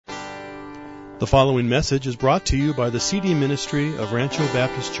The following message is brought to you by the CD Ministry of Rancho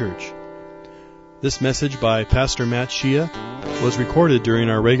Baptist Church. This message by Pastor Matt Shia was recorded during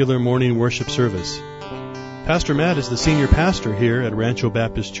our regular morning worship service. Pastor Matt is the senior pastor here at Rancho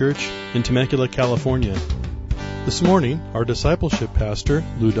Baptist Church in Temecula, California. This morning, our discipleship pastor,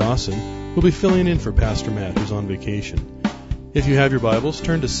 Lou Dawson, will be filling in for Pastor Matt, who's on vacation. If you have your Bibles,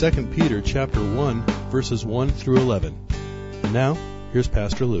 turn to 2 Peter chapter 1, verses 1 through 11. And now, here's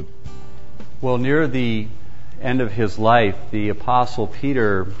Pastor Lou. Well, near the end of his life, the Apostle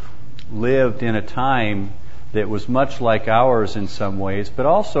Peter lived in a time that was much like ours in some ways, but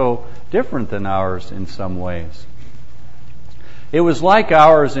also different than ours in some ways. It was like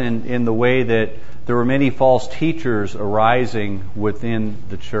ours in the way that there were many false teachers arising within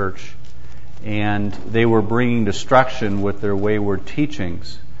the church, and they were bringing destruction with their wayward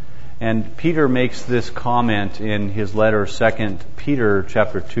teachings. And Peter makes this comment in his letter, 2 Peter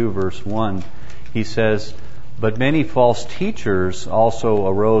chapter 2, verse 1. He says, "But many false teachers also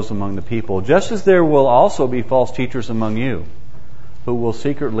arose among the people, just as there will also be false teachers among you, who will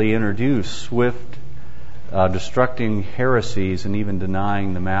secretly introduce swift, destructing heresies and even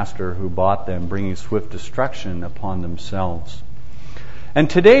denying the master who bought them, bringing swift destruction upon themselves." And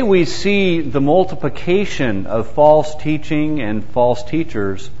today we see the multiplication of false teaching and false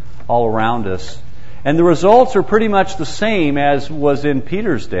teachers all around us. And the results are pretty much the same as was in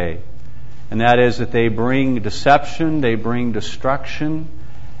Peter's day. And that is that they bring deception, they bring destruction,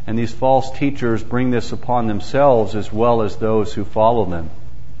 and these false teachers bring this upon themselves as well as those who follow them.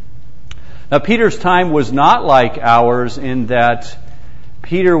 Now, Peter's time was not like ours in that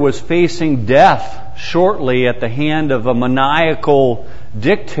Peter was facing death shortly at the hand of a maniacal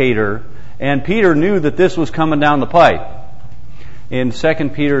dictator, and Peter knew that this was coming down the pipe. In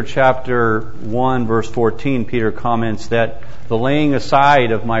 2 Peter chapter 1, verse 14, Peter comments that the laying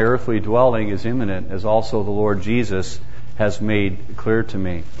aside of my earthly dwelling is imminent, as also the Lord Jesus has made clear to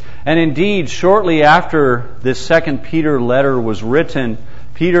me. And indeed, shortly after this 2 Peter letter was written,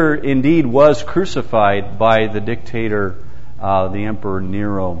 Peter indeed was crucified by the dictator, the Emperor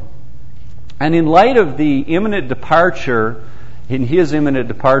Nero. And in light of the imminent departure, and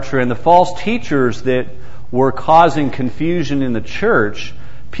the false teachers that were causing confusion in the church,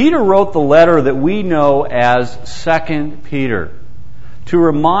 Peter wrote the letter that we know as 2 Peter, to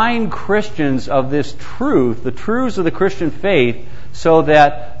remind Christians of this truth, the truths of the Christian faith, so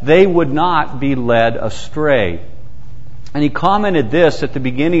that they would not be led astray. And he commented this at the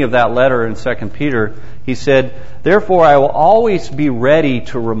beginning of that letter in 2 Peter. He said, "Therefore I will always be ready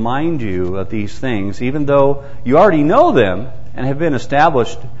to remind you of these things, even though you already know them and have been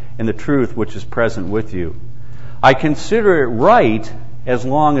established in the truth which is present with you. I consider it right, as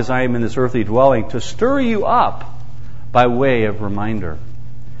long as I am in this earthly dwelling, to stir you up by way of reminder."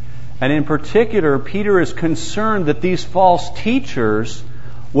 And in particular, Peter is concerned that these false teachers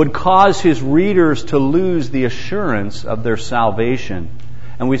would cause his readers to lose the assurance of their salvation.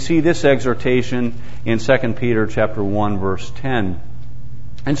 And we see this exhortation in 2 Peter chapter 1, verse 10.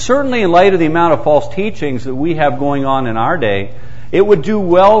 And certainly in light of the amount of false teachings that we have going on in our day, it would do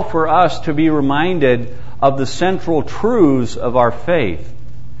well for us to be reminded of the central truths of our faith.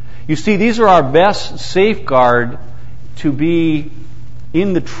 You see, these are our best safeguard to be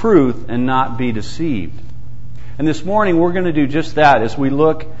in the truth and not be deceived. And this morning we're going to do just that as we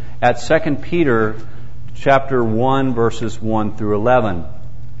look at 2 Peter chapter 1, verses 1 through 11.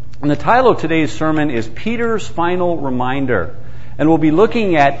 And the title of today's sermon is Peter's Final Reminder. And we'll be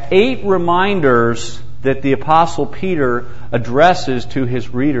looking at 8 reminders that the Apostle Peter addresses to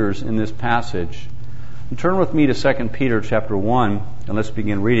his readers in this passage. And turn with me to 2 Peter chapter 1, and let's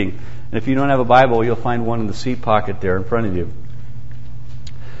begin reading. And if you don't have a Bible, you'll find one in the seat pocket there in front of you.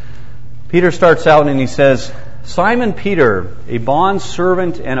 Peter starts out and he says, "Simon Peter, a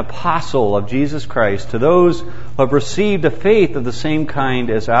bondservant and apostle of Jesus Christ, to those who have received a faith of the same kind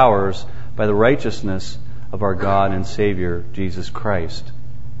as ours by the righteousness of our God and Savior, Jesus Christ."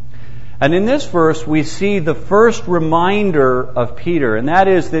 And in this verse, we see the first reminder of Peter, and that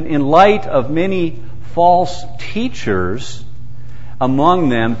is that in light of many false teachers among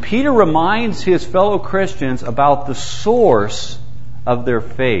them, Peter reminds his fellow Christians about the source of their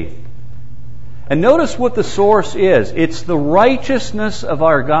faith. And notice what the source is. It's the righteousness of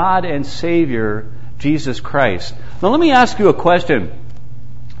our God and Savior, Jesus Christ. Now let me ask you a question.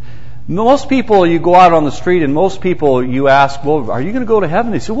 Most people, you go out on the street and most people you ask, well, are you going to go to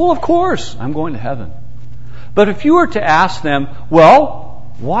heaven? They say, well, of course, I'm going to heaven. But if you were to ask them, well,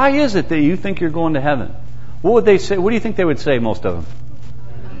 why is it that you think you're going to heaven? What would they say? What do you think they would say, most of them?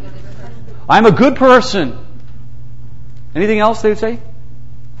 I'm a good person. Anything else they would say?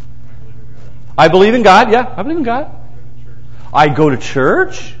 I believe in God. Yeah, I believe in God. I go to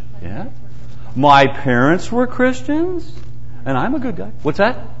church. Yeah. My parents were Christians, and I'm a good guy. What's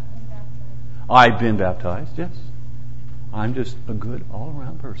that? I've been baptized. Yes. I'm just a good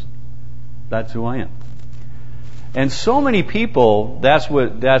all-around person. That's who I am. And so many people, that's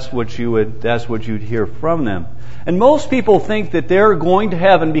what you'd hear from them. And most people think that they're going to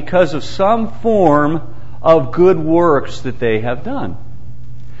heaven because of some form of good works that they have done.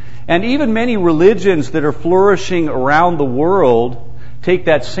 And even many religions that are flourishing around the world take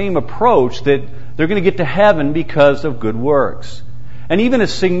that same approach, that they're going to get to heaven because of good works. And even a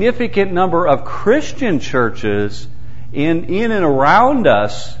significant number of Christian churches in and around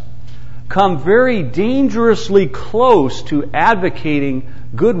us come very dangerously close to advocating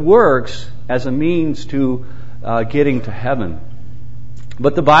good works as a means to getting to heaven.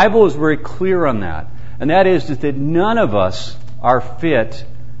 But the Bible is very clear on that. And that is that none of us are fit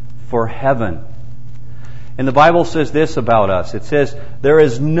for heaven. And the Bible says this about us. It says, there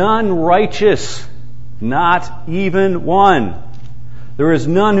is none righteous, not even one. There is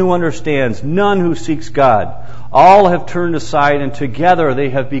none who understands, none who seeks God. All have turned aside, and together they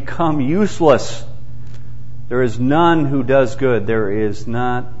have become useless. There is none who does good. There is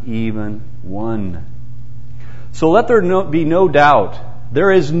not even one. So let there be no doubt.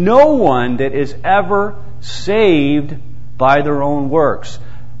 There is no one that is ever saved by their own works.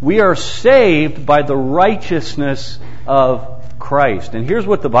 We are saved by the righteousness of Christ. And here's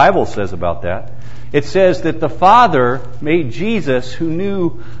what the Bible says about that. It says that the Father made Jesus, who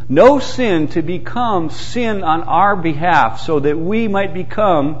knew no sin, to become sin on our behalf, so that we might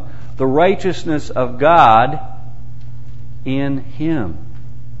become the righteousness of God in Him.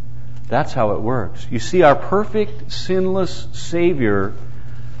 That's how it works. You see, our perfect, sinless Savior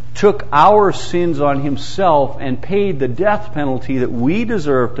took our sins on Himself and paid the death penalty that we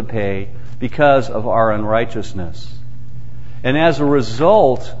deserve to pay because of our unrighteousness. And as a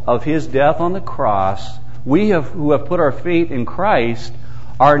result of His death on the cross, we who have put our faith in Christ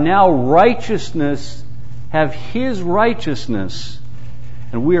are now have His righteousness.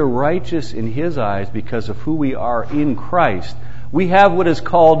 And we are righteous in His eyes because of who we are in Christ. We have what is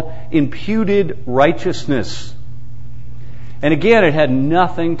called imputed righteousness. And again, it had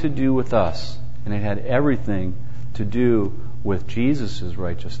nothing to do with us. And it had everything to do with Jesus'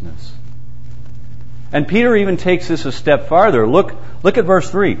 righteousness. And Peter even takes this a step farther. Look at verse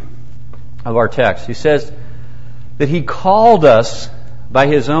 3 of our text. He says that He called us by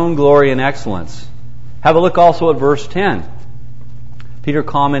His own glory and excellence. Have a look also at verse 10. Peter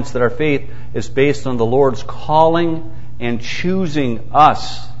comments that our faith is based on the Lord's calling and choosing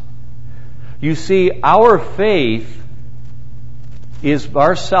us. You see, our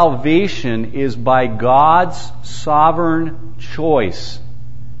salvation is by God's sovereign choice.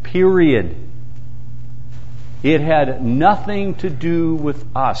 Period. It had nothing to do with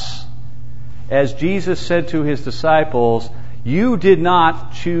us. As Jesus said to His disciples, "You did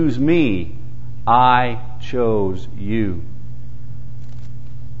not choose me, I chose you."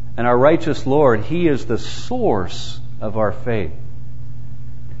 And our righteous Lord, He is the source of our faith.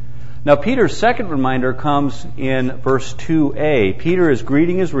 Now, Peter's second reminder comes in verse 2a. Peter is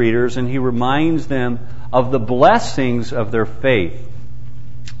greeting his readers, and he reminds them of the blessings of their faith.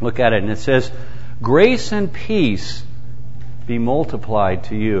 Look at it, and it says, "Grace and peace be multiplied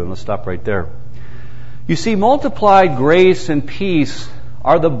to you." And let's stop right there. You see, multiplied grace and peace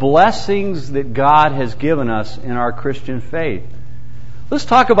are the blessings that God has given us in our Christian faith. Let's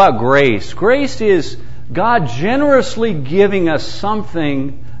talk about grace. Grace is God generously giving us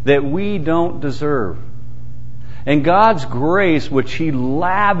something that we don't deserve. And God's grace, which He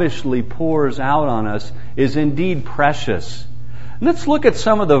lavishly pours out on us, is indeed precious. Let's look at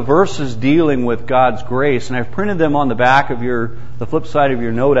some of the verses dealing with God's grace, and I've printed them on the back of the flip side of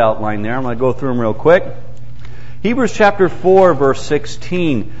your note outline there. I'm going to go through them real quick. Hebrews chapter 4, verse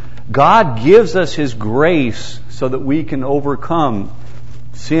 16. God gives us His grace so that we can overcome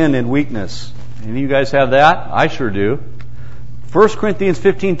sin and weakness. Any of you guys have that? I sure do. 1 Corinthians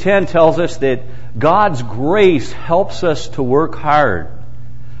 15:10 tells us that God's grace helps us to work hard.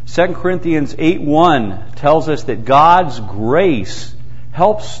 2 Corinthians 8:1 tells us that God's grace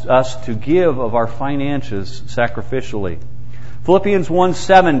helps us to give of our finances sacrificially. Philippians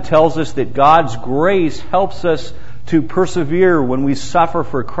 1:7 tells us that God's grace helps us to persevere when we suffer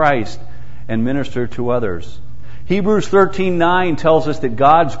for Christ and minister to others. Hebrews 13:9 tells us that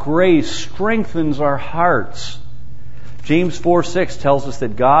God's grace strengthens our hearts. James 4:6 tells us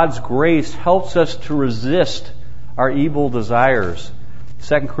that God's grace helps us to resist our evil desires.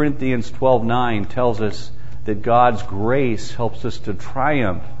 2 Corinthians 12:9 tells us that God's grace helps us to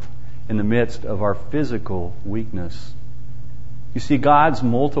triumph in the midst of our physical weakness. You see, God's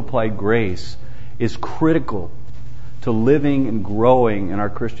multiplied grace is critical to living and growing in our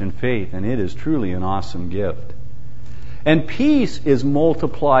Christian faith, and it is truly an awesome gift. And peace is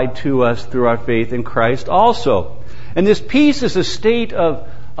multiplied to us through our faith in Christ also. And this peace is a state of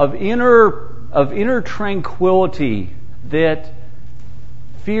inner tranquility that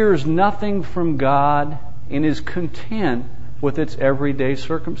fears nothing from God and is content with its everyday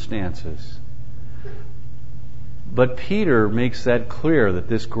circumstances. But Peter makes that clear, that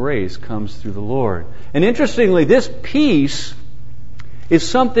this grace comes through the Lord. And interestingly, this peace is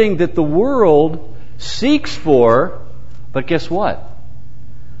something that the world seeks for, but guess what?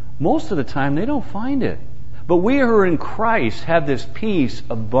 Most of the time they don't find it. But we who are in Christ have this peace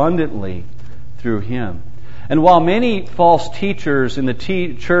abundantly through Him. And while many false teachers in the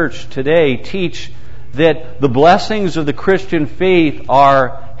church today teach that the blessings of the Christian faith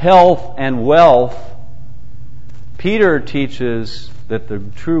are health and wealth, Peter teaches that the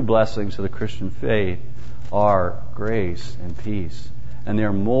true blessings of the Christian faith are grace and peace, and they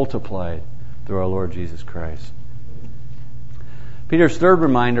are multiplied through our Lord Jesus Christ. Peter's third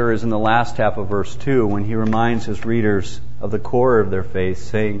reminder is in the last half of verse 2, when he reminds his readers of the core of their faith,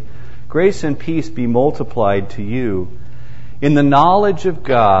 saying, "Grace and peace be multiplied to you in the knowledge of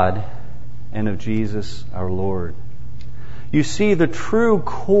God and of Jesus our Lord." You see, the true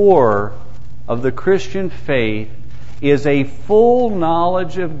core of the Christian faith is a full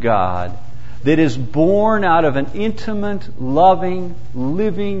knowledge of God that is born out of an intimate, loving,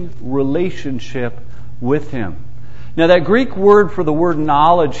 living relationship with Him. Now, that Greek word for the word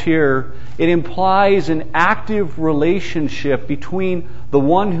knowledge here, it implies an active relationship between the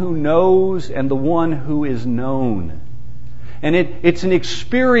one who knows and the one who is known. And it's an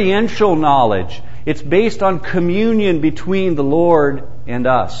experiential knowledge. It's based on communion between the Lord and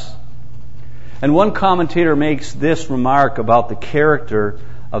us. And one commentator makes this remark about the character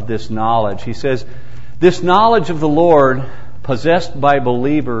of this knowledge. He says, "This knowledge of the Lord possessed by a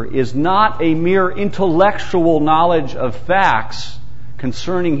believer is not a mere intellectual knowledge of facts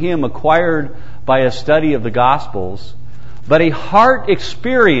concerning Him acquired by a study of the Gospels, but a heart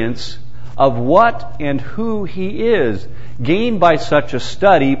experience of what and who He is, gained by such a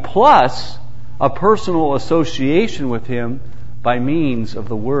study, plus a personal association with Him by means of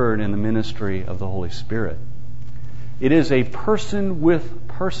the Word and the ministry of the Holy Spirit." It is a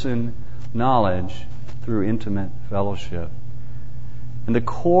person-with-person knowledge through intimate fellowship. And the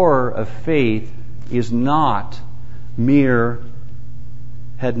core of faith is not mere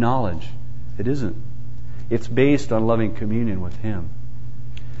head knowledge. It isn't. It's based on loving communion with Him.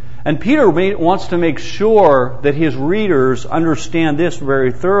 And Peter wants to make sure that his readers understand this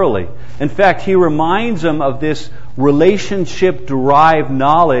very thoroughly. In fact, he reminds them of this relationship-derived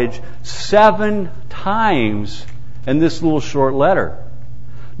knowledge 7 times in this little short letter.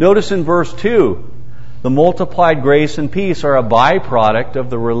 Notice in verse 2, the multiplied grace and peace are a byproduct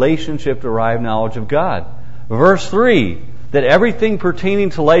of the relationship-derived knowledge of God. Verse 3, that everything pertaining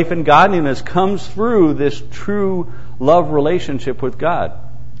to life and godliness comes through this true love relationship with God.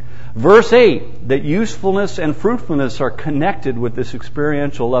 Verse 8, that usefulness and fruitfulness are connected with this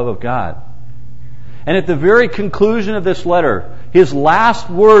experiential love of God. And at the very conclusion of this letter, his last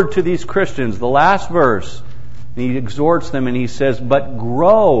word to these Christians, the last verse, he exhorts them and he says, "But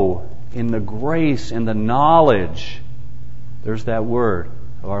grow in the grace and the knowledge," there's that word,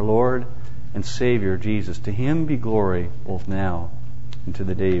 "of our Lord and Savior Jesus. To Him be glory both now and to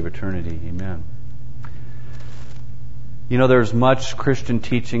the day of eternity. Amen." You know, there's much Christian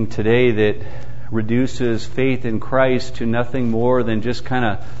teaching today that reduces faith in Christ to nothing more than just kind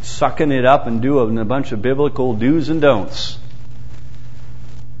of sucking it up and doing a bunch of biblical do's and don'ts.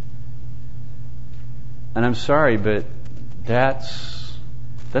 And I'm sorry, but that's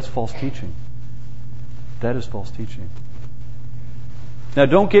false teaching. That is false teaching. Now,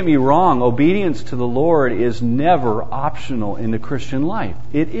 don't get me wrong. Obedience to the Lord is never optional in the Christian life.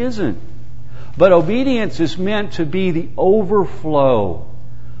 It isn't. But obedience is meant to be the overflow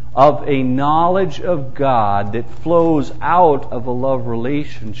of a knowledge of God that flows out of a love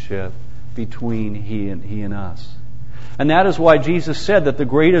relationship between He and us. And that is why Jesus said that the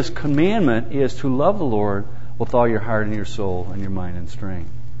greatest commandment is to love the Lord with all your heart and your soul and your mind and strength.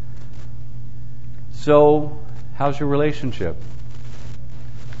 So, how's your relationship?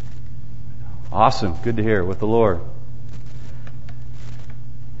 Awesome. Good to hear. With the Lord.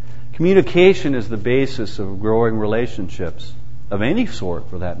 Communication is the basis of growing relationships, of any sort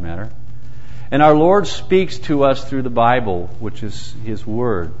for that matter. And our Lord speaks to us through the Bible, which is His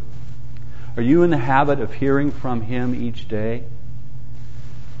Word. Are you in the habit of hearing from Him each day?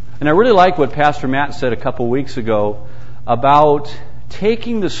 And I really like what Pastor Matt said a couple weeks ago about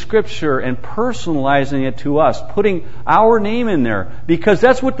taking the Scripture and personalizing it to us, putting our name in there, because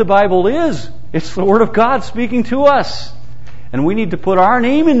that's what the Bible is. It's the Word of God speaking to us. And we need to put our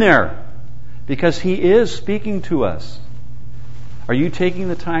name in there, because He is speaking to us. Are you taking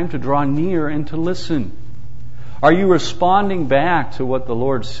the time to draw near and to listen? Are you responding back to what the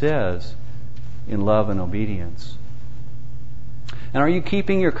Lord says in love and obedience? And are you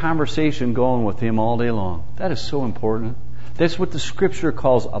keeping your conversation going with Him all day long? That is so important. That's what the Scripture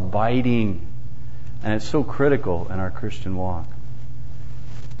calls abiding. And it's so critical in our Christian walk.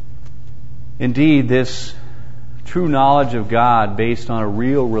 Indeed, this true knowledge of God based on a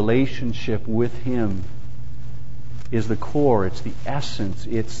real relationship with Him is the core, it's the essence,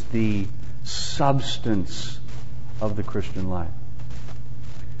 it's the substance of the Christian life.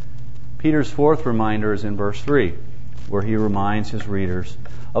 Peter's fourth reminder is in verse 3, where he reminds his readers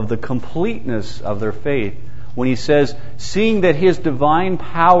of the completeness of their faith when he says, "Seeing that His divine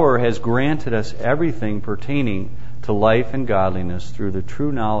power has granted us everything pertaining to life and godliness through the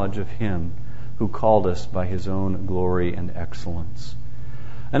true knowledge of Him who called us by His own glory and excellence."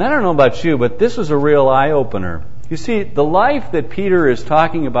 And I don't know about you, but this is a real eye-opener. You see, the life that Peter is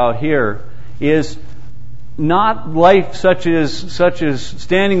talking about here is not life such as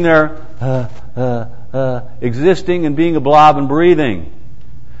standing there, existing and being a blob and breathing.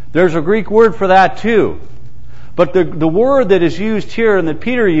 There's a Greek word for that too. But the word that is used here and that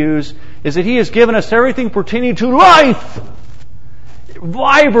Peter used is that He has given us everything pertaining to life.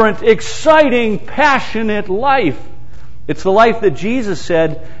 Vibrant, exciting, passionate life. It's the life that Jesus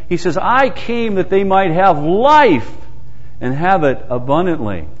said. He says, "I came that they might have life and have it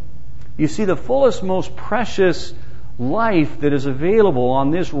abundantly." You see, the fullest, most precious life that is available on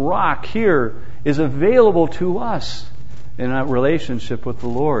this rock here is available to us in a relationship with the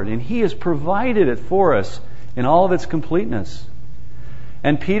Lord. And He has provided it for us in all of its completeness.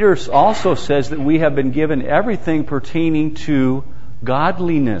 And Peter also says that we have been given everything pertaining to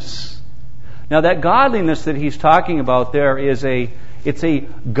godliness. Now, that godliness that he's talking about there it's a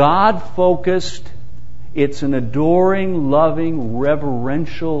God-focused, it's an adoring, loving,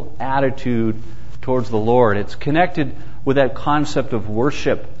 reverential attitude towards the Lord. It's connected with that concept of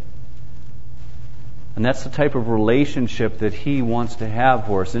worship. And that's the type of relationship that He wants to have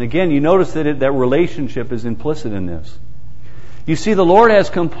for us. And again, you notice that that relationship is implicit in this. You see, the Lord has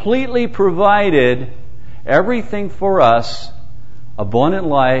completely provided everything for us: abundant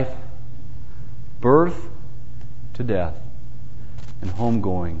life, birth to death, and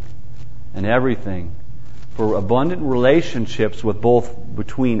homegoing, and everything for abundant relationships with both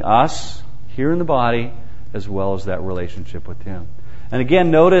between us here in the body as well as that relationship with Him. And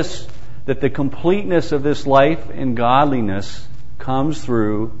again, notice that the completeness of this life and godliness comes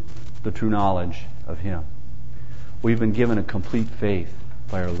through the true knowledge of Him. We've been given a complete faith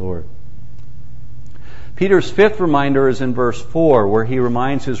by our Lord. Peter's fifth reminder is in verse 4, where he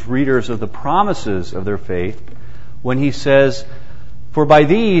reminds his readers of the promises of their faith when he says, "For by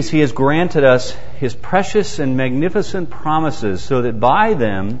these He has granted us His precious and magnificent promises, so that by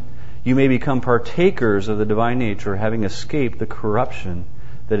them you may become partakers of the divine nature, having escaped the corruption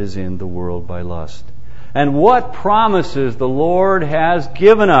that is in the world by lust." And what promises the Lord has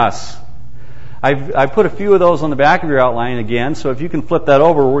given us! I put a few of those on the back of your outline again, so if you can flip that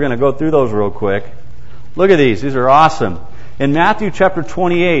over, we're going to go through those real quick. Look at these. These are awesome. In Matthew chapter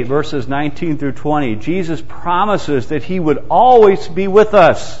 28, verses 19 through 20, Jesus promises that He would always be with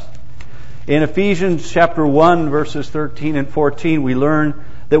us. In Ephesians chapter 1, verses 13 and 14, we learn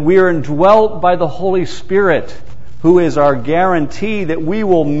that we are indwelt by the Holy Spirit, who is our guarantee that we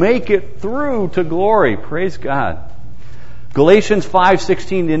will make it through to glory. Praise God. Galatians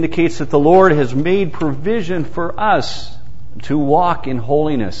 5:16 indicates that the Lord has made provision for us to walk in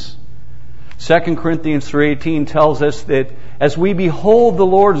holiness. 2 Corinthians 3:18 tells us that as we behold the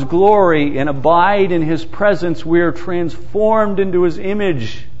Lord's glory and abide in His presence, we are transformed into His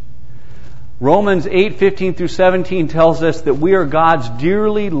image. Romans 8:15 through 17 tells us that we are God's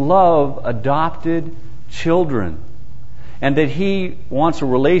dearly loved adopted children, and that He wants a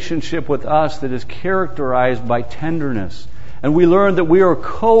relationship with us that is characterized by tenderness. And we learn that we are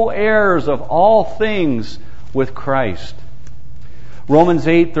co-heirs of all things with Christ. Romans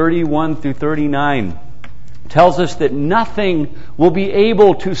 8:31 through 39 tells us that nothing will be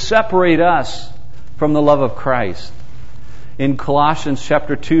able to separate us from the love of Christ. In Colossians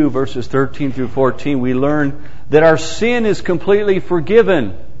chapter 2, verses 13 through 14, we learn that our sin is completely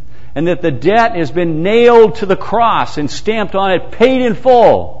forgiven, and that the debt has been nailed to the cross and stamped on it, paid in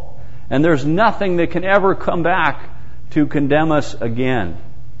full. And there's nothing that can ever come back to condemn us again.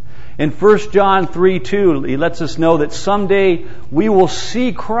 In 1 John 3:2, he lets us know that someday we will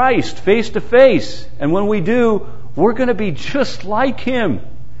see Christ face to face. And when we do, we're going to be just like Him,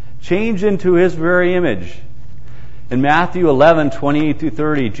 changed into His very image. In Matthew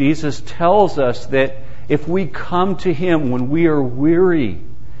 11:28-30, Jesus tells us that if we come to Him when we are weary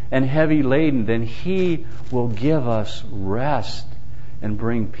and heavy laden, then He will give us rest and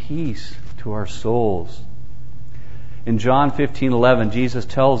bring peace to our souls. In John 15:11, Jesus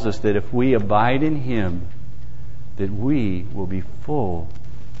tells us that if we abide in Him, that we will be full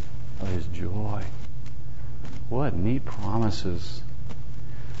of His joy. What neat promises.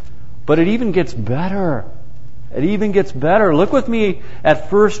 But it even gets better. It even gets better. Look with me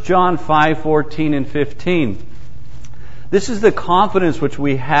at 1 John 5:14 and 15. This is the confidence which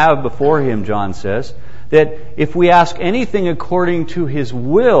we have before Him, John says, that if we ask anything according to His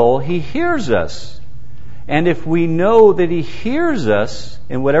will, He hears us. And if we know that He hears us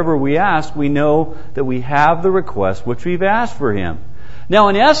in whatever we ask, we know that we have the request which we've asked for Him. Now,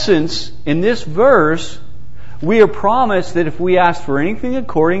 in essence, in this verse, we are promised that if we ask for anything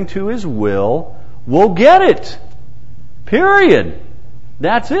according to His will, we'll get it. Period.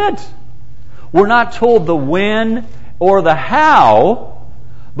 That's it. We're not told the when or the how,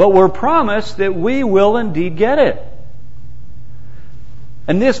 but we're promised that we will indeed get it.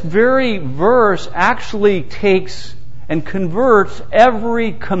 And this very verse actually takes and converts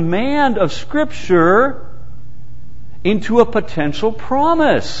every command of Scripture into a potential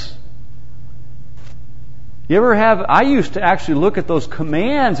promise. You ever have... I used to actually look at those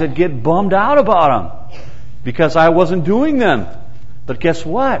commands and get bummed out about them because I wasn't doing them. But guess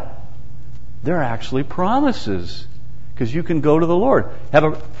what? They're actually promises because you can go to the Lord.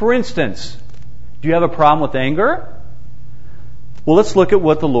 For instance, do you have a problem with anger? Well, let's look at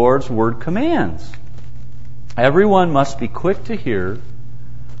what the Lord's Word commands. Everyone must be quick to hear,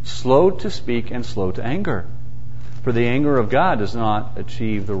 slow to speak, and slow to anger. For the anger of God does not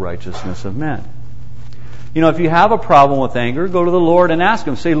achieve the righteousness of men. You know, if you have a problem with anger, go to the Lord and ask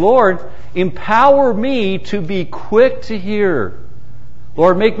Him. Say, Lord, empower me to be quick to hear.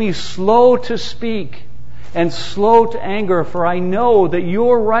 Lord, make me slow to speak and slow to anger, for I know that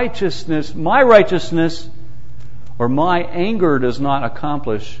your righteousness, my righteousness, or my anger does not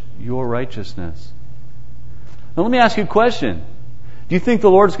accomplish your righteousness. Now let me ask you a question. Do you think the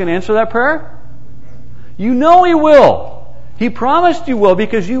Lord's going to answer that prayer? You know He will. He promised you will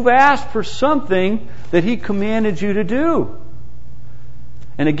because you've asked for something that He commanded you to do.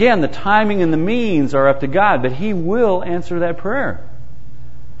 And again, the timing and the means are up to God, but He will answer that prayer.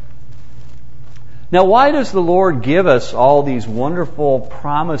 Now, why does the Lord give us all these wonderful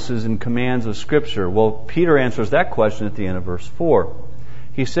promises and commands of Scripture? Well, Peter answers that question at the end of verse 4.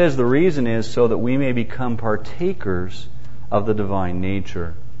 He says the reason is so that we may become partakers of the divine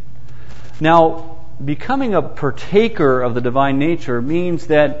nature. Now, becoming a partaker of the divine nature means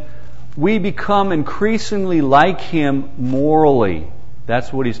that we become increasingly like Him morally.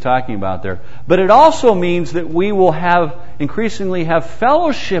 That's what he's talking about there. But it also means that we will increasingly have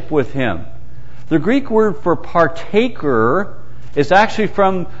fellowship with Him. The Greek word for partaker is actually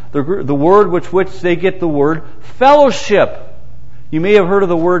from the word which they get the word fellowship. You may have heard of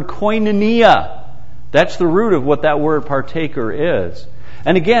the word koinonia. That's the root of what that word partaker is.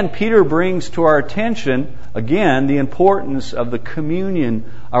 And again, Peter brings to our attention, again, the importance of the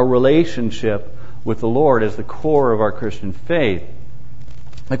communion, our relationship with the Lord as the core of our Christian faith.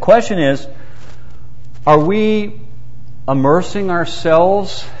 The question is, are we immersing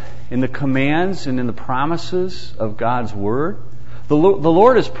ourselves in the commands and in the promises of God's Word? The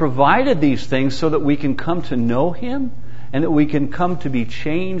Lord has provided these things so that we can come to know Him and that we can come to be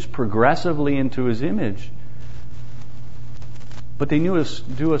changed progressively into His image. But they do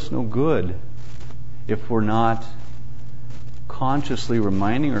us no good if we're not consciously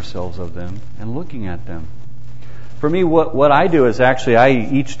reminding ourselves of them and looking at them. For me, what I do is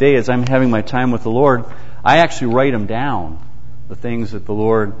actually, each day as I'm having my time with the Lord, I actually write them down. The things that the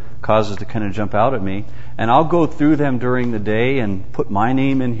Lord causes to kind of jump out at me. And I'll go through them during the day and put my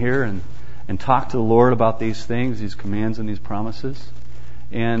name in here and talk to the Lord about these things, these commands and these promises.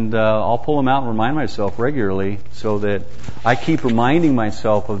 And I'll pull them out and remind myself regularly so that I keep reminding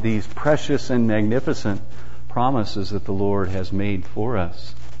myself of these precious and magnificent promises that the Lord has made for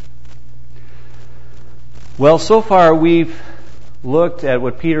us. Well, so far we've looked at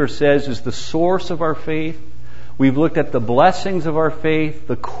what Peter says is the source of our faith. We've looked at the blessings of our faith,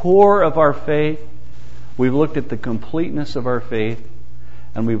 the core of our faith. We've looked at the completeness of our faith.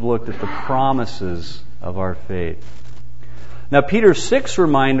 And we've looked at the promises of our faith. Now, Peter's sixth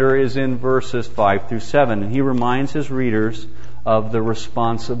reminder is in verses 5 through 7. And he reminds his readers of the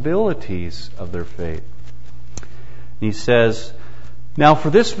responsibilities of their faith. He says, "Now for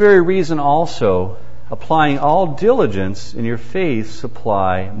this very reason also, applying all diligence in your faith,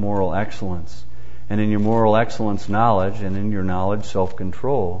 supply moral excellence. And in your moral excellence, knowledge. And in your knowledge,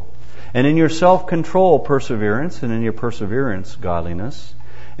 self-control. And in your self-control, perseverance. And in your perseverance, godliness.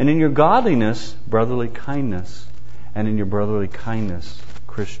 And in your godliness, brotherly kindness. And in your brotherly kindness,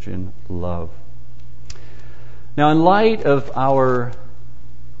 Christian love." Now, in light of our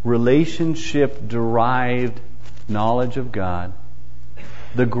relationship-derived knowledge of God,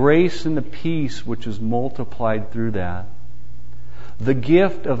 the grace and the peace which is multiplied through that, the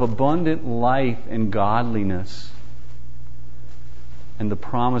gift of abundant life and godliness, and the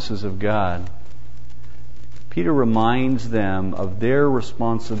promises of God, Peter reminds them of their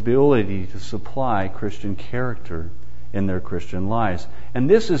responsibility to supply Christian character in their Christian lives. And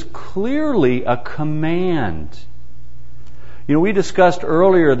this is clearly a command. You know, we discussed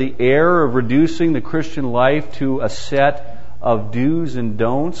earlier the error of reducing the Christian life to a set of do's and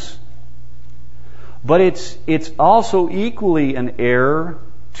don'ts. But it's also equally an error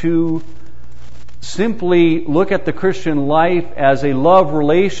to simply look at the Christian life as a love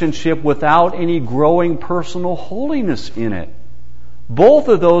relationship without any growing personal holiness in it. Both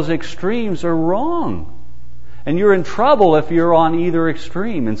of those extremes are wrong. And you're in trouble if you're on either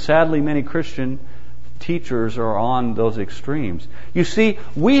extreme. And sadly, many Christian teachers are on those extremes. You see,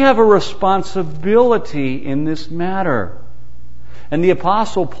 we have a responsibility in this matter. And the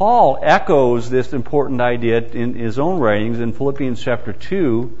Apostle Paul echoes this important idea in his own writings in Philippians chapter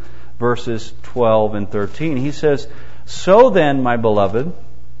 2, verses 12 and 13. He says, "So then, my beloved,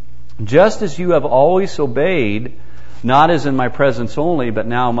 just as you have always obeyed, not as in my presence only, but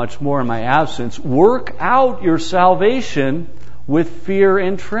now much more in my absence, work out your salvation with fear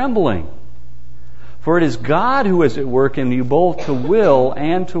and trembling. For it is God who is at work in you both to will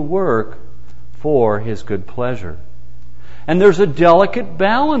and to work for His good pleasure." And there's a delicate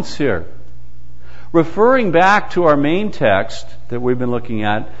balance here. Referring back to our main text that we've been looking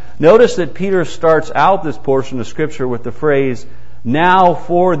at, notice that Peter starts out this portion of Scripture with the phrase, "Now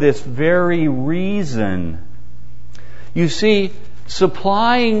for this very reason." You see,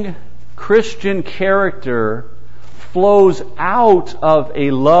 supplying Christian character flows out of a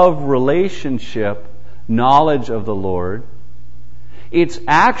love relationship, knowledge of the Lord. It's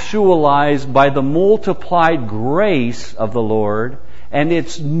actualized by the multiplied grace of the Lord, and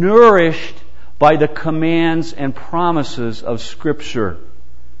it's nourished by the commands and promises of Scripture.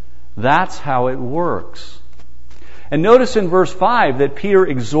 That's how it works. And notice in verse 5 that Peter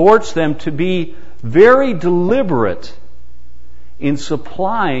exhorts them to be very deliberate in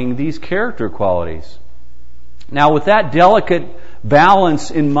supplying these character qualities. Now, with that delicate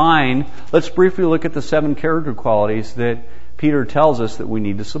balance in mind, let's briefly look at the 7 character qualities that Peter tells us that we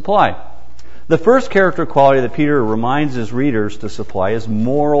need to supply. The first character quality that Peter reminds his readers to supply is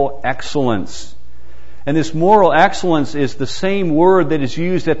moral excellence. And this moral excellence is the same word that is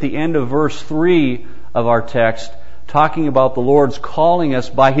used at the end of verse 3 of our text, talking about the Lord's calling us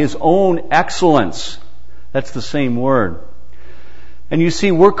by His own excellence. That's the same word. And you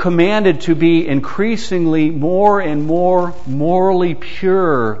see, we're commanded to be increasingly more and more morally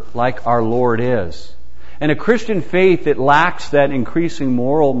pure like our Lord is. And a Christian faith that lacks that increasing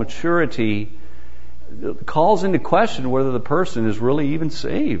moral maturity calls into question whether the person is really even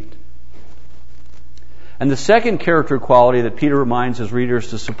saved. And the second character quality that Peter reminds his readers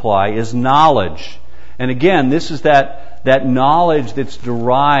to supply is knowledge. And again, this is that knowledge that's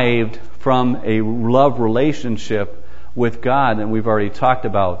derived from a love relationship with God that we've already talked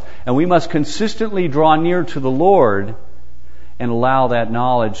about. And we must consistently draw near to the Lord and allow that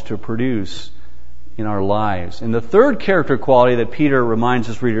knowledge to produce in our lives. And the third character quality that Peter reminds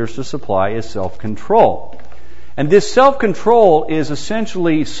his readers to supply is self-control. And this self-control is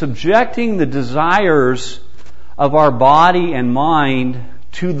essentially subjecting the desires of our body and mind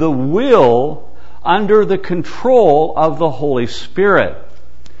to the will under the control of the Holy Spirit.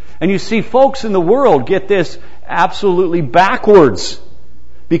 And you see, folks in the world get this absolutely backwards,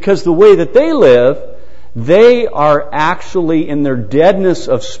 because the way that they live, they are actually in their deadness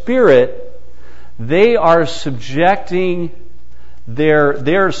of spirit, they are subjecting their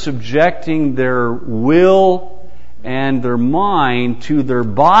will and their mind to their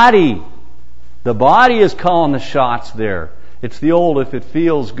body. The body is calling the shots there. It's the old "if it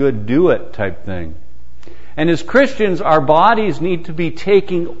feels good, do it" type thing. And as Christians, our bodies need to be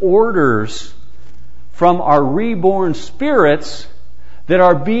taking orders from our reborn spirits that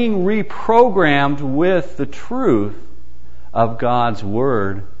are being reprogrammed with the truth of God's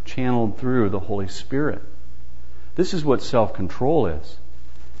Word channeled through the Holy Spirit. This is what self-control is.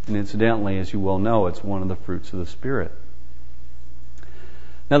 And incidentally, as you well know, it's one of the fruits of the Spirit.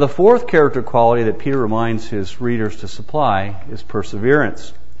 Now, the fourth character quality that Peter reminds his readers to supply is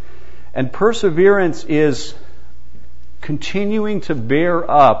perseverance. And perseverance is continuing to bear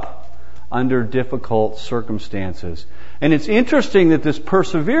up under difficult circumstances. And it's interesting that this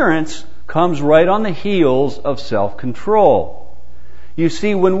perseverance comes right on the heels of self-control. You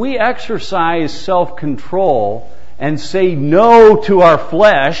see, when we exercise self-control and say no to our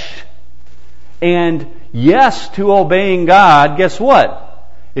flesh and yes to obeying God, guess what?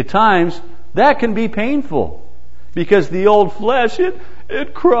 At times, that can be painful. Because the old flesh,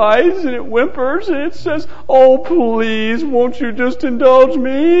 it cries and it whimpers and it says, "Oh, please, won't you just indulge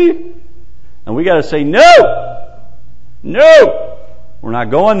me?" And we got to say, "No! No! We're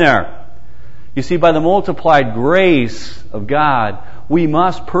not going there." You see, by the multiplied grace of God, we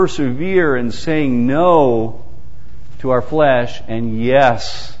must persevere in saying no to our flesh and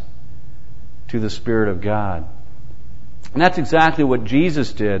yes to the Spirit of God. And that's exactly what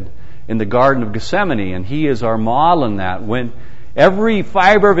Jesus did in the Garden of Gethsemane, and He is our model in that. When every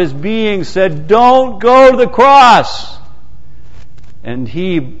fiber of His being said, "Don't go to the cross!" And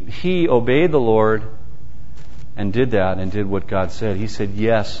He obeyed the Lord and did that and did what God said. He said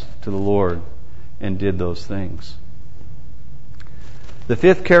yes to the Lord and did those things. The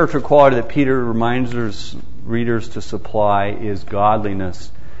fifth character quality that Peter reminds his readers to supply is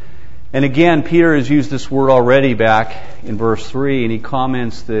godliness. And again, Peter has used this word already back in verse 3, and he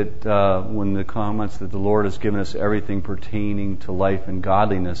comments that the Lord has given us everything pertaining to life and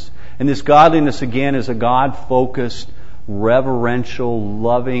godliness. And this godliness, again, is a God-focused, reverential,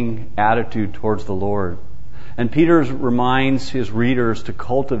 loving attitude towards the Lord. And Peter reminds his readers to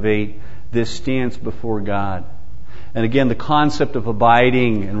cultivate this stance before God. And again, the concept of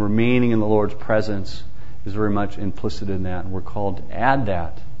abiding and remaining in the Lord's presence is very much implicit in that, and we're called to add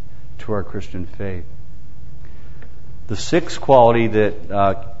that to our Christian faith. The sixth quality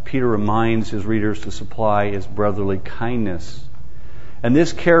that Peter reminds his readers to supply is brotherly kindness. And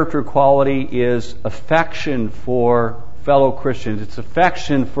this character quality is affection for fellow Christians. It's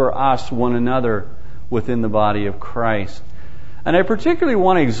affection for us, one another, within the body of Christ. And I particularly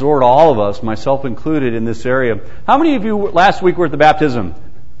want to exhort all of us, myself included, in this area. How many of you last week were at the baptism?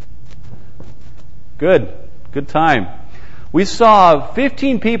 Good. Good time. We saw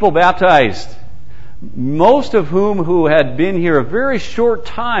 15 people baptized, most of who had been here a very short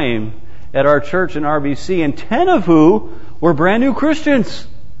time at our church in RBC, and 10 of who were brand new Christians.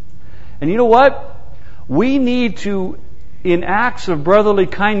 And you know what? We need to, in acts of brotherly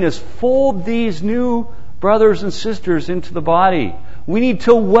kindness, fold these new brothers and sisters into the body. We need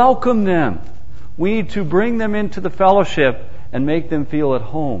to welcome them. We need to bring them into the fellowship and make them feel at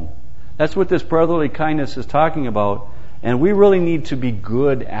home. That's what this brotherly kindness is talking about. And we really need to be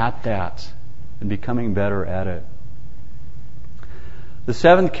good at that and becoming better at it. The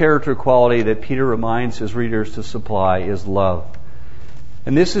seventh character quality that Peter reminds his readers to supply is love.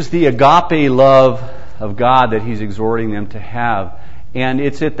 And this is the agape love of God that he's exhorting them to have. And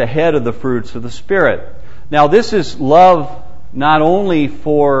it's at the head of the fruits of the Spirit. Now, this is love not only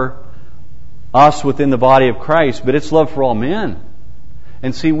for us within the body of Christ, but it's love for all men.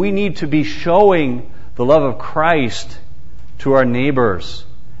 And see, we need to be showing the love of Christ to our neighbors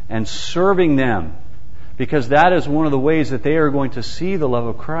and serving them, because that is one of the ways that they are going to see the love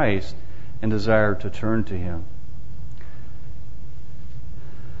of Christ and desire to turn to Him.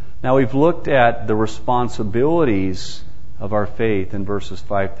 Now, we've looked at the responsibilities of our faith in verses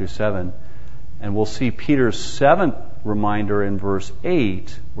 5 through 7, and we'll see Peter's seventh reminder in verse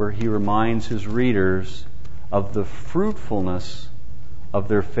 8, where he reminds his readers of the fruitfulness of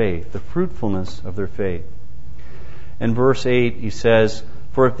their faith. The fruitfulness of their faith. In verse 8, he says,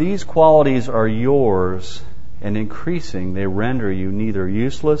 "For if these qualities are yours and increasing, they render you neither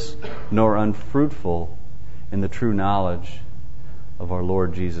useless nor unfruitful in the true knowledge of our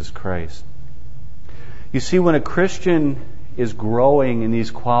Lord Jesus Christ." You see, when a Christian is growing in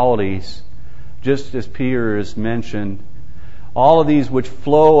these qualities, just as Peter has mentioned, all of these which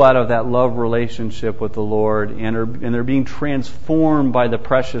flow out of that love relationship with the Lord and they're being transformed by the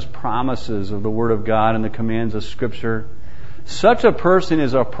precious promises of the Word of God and the commands of Scripture, such a person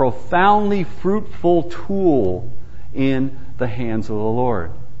is a profoundly fruitful tool in the hands of the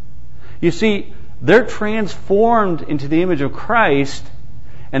Lord. You see, they're transformed into the image of Christ,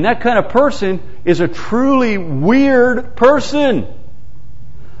 and that kind of person is a truly weird person.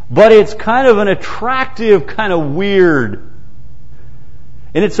 But it's kind of an attractive kind of weird.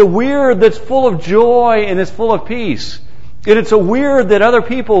 And it's a weird that's full of joy and it's full of peace. And it's a weird that other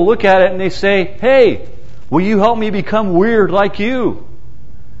people look at it and they say, "Hey, Will you help me become weird like you?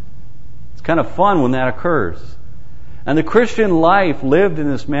 It's kind of fun when that occurs. And the Christian life lived in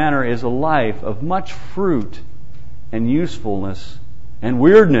this manner is a life of much fruit and usefulness and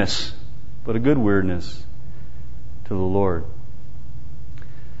weirdness, but a good weirdness to the Lord.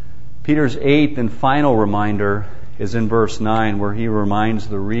 Peter's eighth and final reminder is in verse 9, where he reminds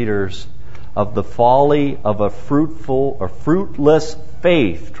the readers of the folly of a fruitless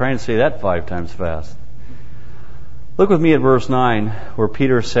faith. Try and say that 5 times fast. Look with me at verse 9, where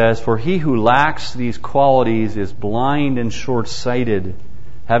Peter says, "For he who lacks these qualities is blind and short-sighted,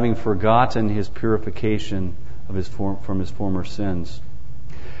 having forgotten his purification from his former sins."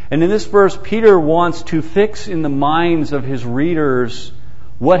 And in this verse, Peter wants to fix in the minds of his readers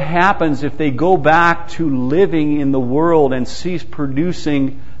what happens if they go back to living in the world and cease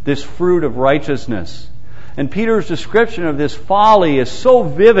producing this fruit of righteousness. And Peter's description of this folly is so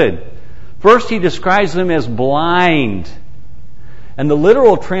vivid. First, he describes them as blind. And the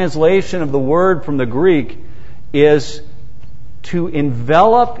literal translation of the word from the Greek is to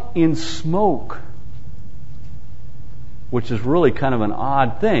envelop in smoke, which is really kind of an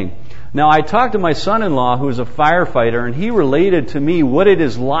odd thing. Now, I talked to my son-in-law, who is a firefighter, and he related to me what it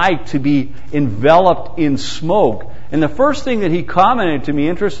is like to be enveloped in smoke. And the first thing that he commented to me,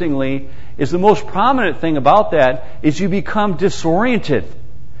 interestingly, is the most prominent thing about that is you become disoriented.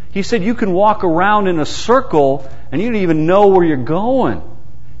 He said you can walk around in a circle and you don't even know where you're going.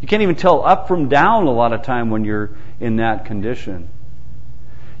 You can't even tell up from down a lot of time when you're in that condition.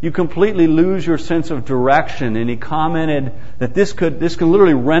 You completely lose your sense of direction. And he commented that this could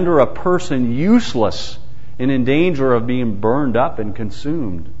literally render a person useless and in danger of being burned up and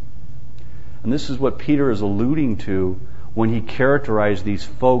consumed. And this is what Peter is alluding to when he characterized these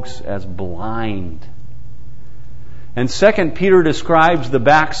folks as blind. And second, Peter describes the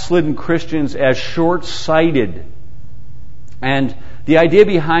backslidden Christians as short-sighted. And the idea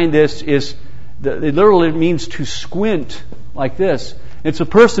behind this is, it literally means to squint like this. It's a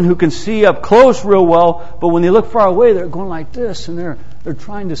person who can see up close real well, but when they look far away, they're going like this, and they're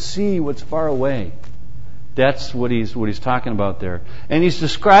trying to see what's far away. That's what he's talking about there. And he's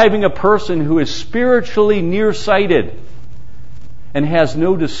describing a person who is spiritually nearsighted and has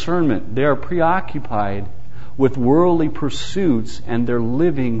no discernment. They are preoccupied with worldly pursuits, and they're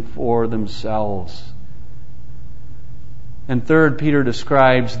living for themselves. And third, Peter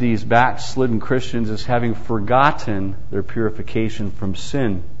describes these backslidden Christians as having forgotten their purification from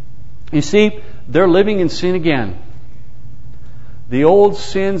sin. You see, they're living in sin again. The old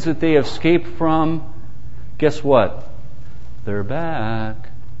sins that they escaped from, guess what? They're back.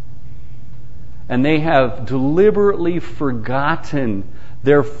 And they have deliberately forgotten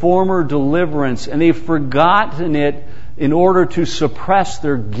their former deliverance, and they've forgotten it in order to suppress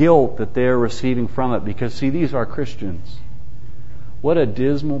their guilt that they are receiving from it. Because, see, these are Christians. What a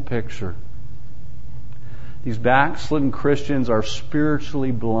dismal picture. These backslidden Christians are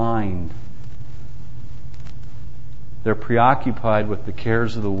spiritually blind. They're preoccupied with the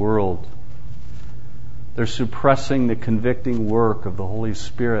cares of the world. They're suppressing the convicting work of the Holy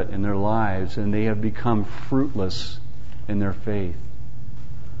Spirit in their lives, and they have become fruitless in their faith.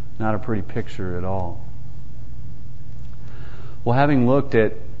 Not a pretty picture at all. Well, having looked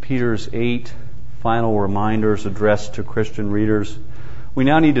at Peter's 8 final reminders addressed to Christian readers, we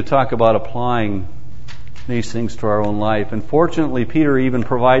now need to talk about applying these things to our own life. And fortunately, Peter even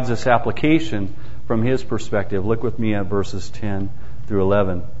provides this application from his perspective. Look with me at verses 10 through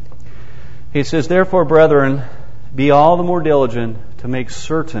 11. He says, "Therefore, brethren, be all the more diligent to make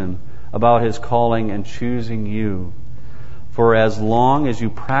certain about his calling and choosing you. For as long as you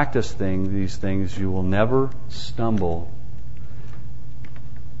practice these things, you will never stumble.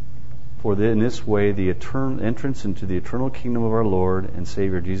 For in this way, the entrance into the eternal kingdom of our Lord and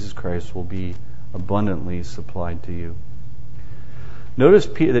Savior Jesus Christ will be abundantly supplied to you." Notice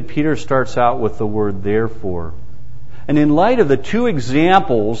that Peter starts out with the word "therefore." And in light of the 2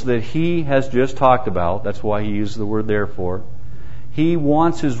 examples that he has just talked about, that's why he used the word "therefore," he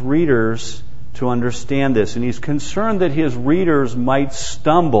wants his readers to understand this. And he's concerned that his readers might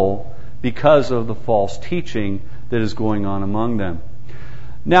stumble because of the false teaching that is going on among them.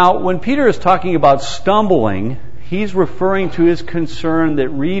 Now, when Peter is talking about stumbling, he's referring to his concern that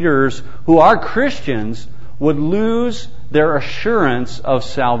readers who are Christians would lose their assurance of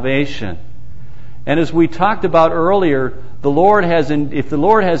salvation. And as we talked about earlier, if the Lord has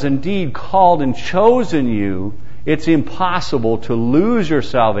indeed called and chosen you, it's impossible to lose your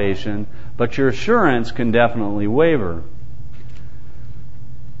salvation, but your assurance can definitely waver.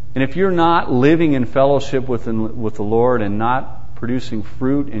 And if you're not living in fellowship with the Lord and not producing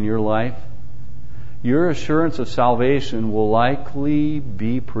fruit in your life, your assurance of salvation will likely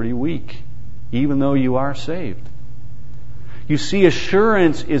be pretty weak, even though you are saved. You see,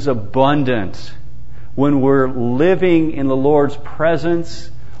 assurance is abundant when we're living in the Lord's presence,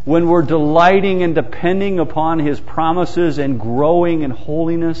 when we're delighting and depending upon His promises and growing in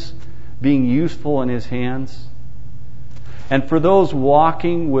holiness, being useful in His hands. And for those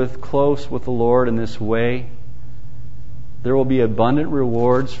walking close with the Lord in this way, there will be abundant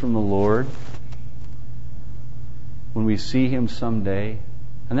rewards from the Lord when we see Him someday.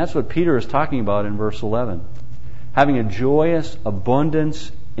 And that's what Peter is talking about in verse 11. Having a joyous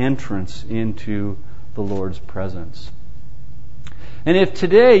abundance entrance into the Lord's presence. And if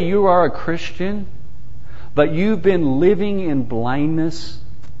today you are a Christian, but you've been living in blindness,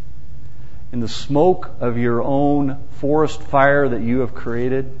 in the smoke of your own forest fire that you have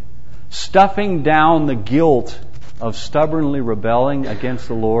created, stuffing down the guilt of stubbornly rebelling against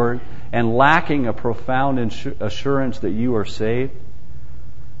the Lord and lacking a profound assurance that you are saved,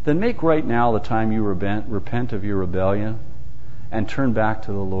 then make right now the time you repent of your rebellion and turn back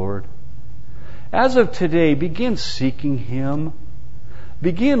to the Lord. As of today, begin seeking Him.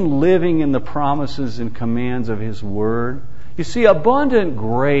 Begin living in the promises and commands of His Word. You see, abundant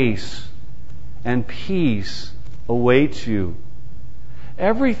grace and peace awaits you.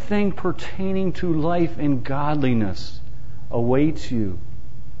 Everything pertaining to life and godliness awaits you.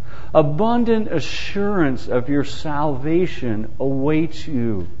 Abundant assurance of your salvation awaits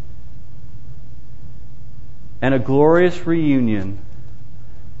you. And a glorious reunion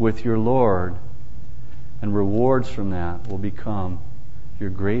with your Lord, and rewards from that will become your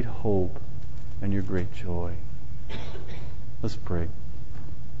great hope and your great joy. Let's pray.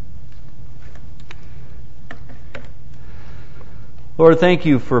 Lord, thank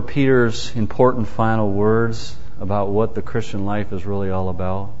You for Peter's important final words about what the Christian life is really all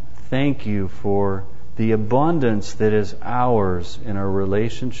about. Thank You for the abundance that is ours in our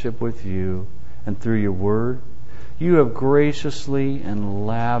relationship with You and through Your Word. You have graciously and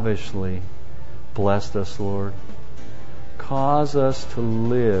lavishly blessed us, Lord. Cause us to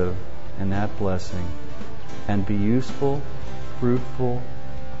live in that blessing and be useful, fruitful,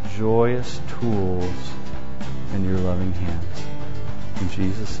 joyous tools in Your loving hands. In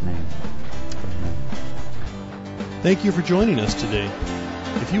Jesus' name, amen. Thank you for joining us today.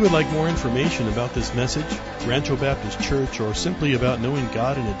 If you would like more information about this message, Rancho Baptist Church, or simply about knowing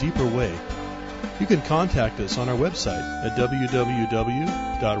God in a deeper way, you can contact us on our website at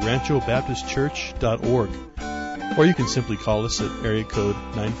www.ranchobaptistchurch.org, or you can simply call us at area code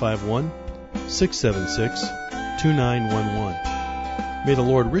 951-676-2911. May the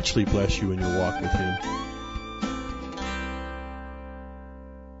Lord richly bless you in your walk with Him.